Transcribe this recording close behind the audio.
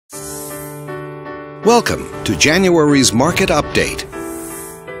Welcome to January's Market Update,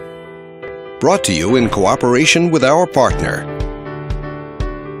 brought to you in cooperation with our partner.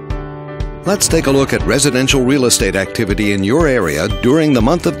 Let's take a look at residential real estate activity in your area during the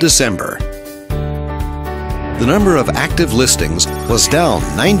month of December. The number of active listings was down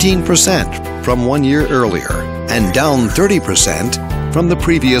 19% from 1 year earlier and down 30% from the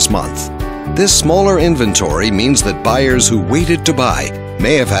previous month. This smaller inventory means that buyers who waited to buy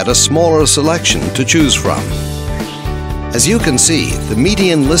may have had a smaller selection to choose from. As you can see, the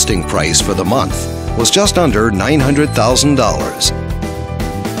median listing price for the month was just under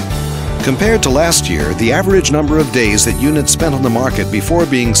 $900,000. Compared to last year, the average number of days that units spent on the market before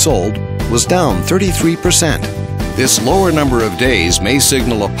being sold was down 33%. This lower number of days may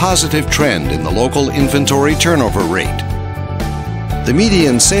signal a positive trend in the local inventory turnover rate. The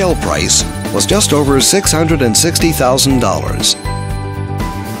median sale price was just over $660,000.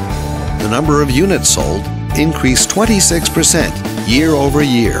 The number of units sold increased 26% year over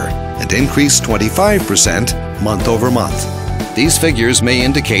year and increased 25% month over month. These figures may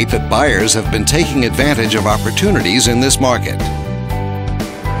indicate that buyers have been taking advantage of opportunities in this market.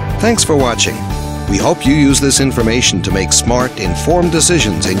 Thanks for watching. We hope you use this information to make smart, informed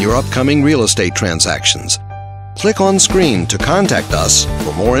decisions in your upcoming real estate transactions. Click on screen to contact us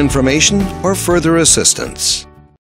for more information or further assistance.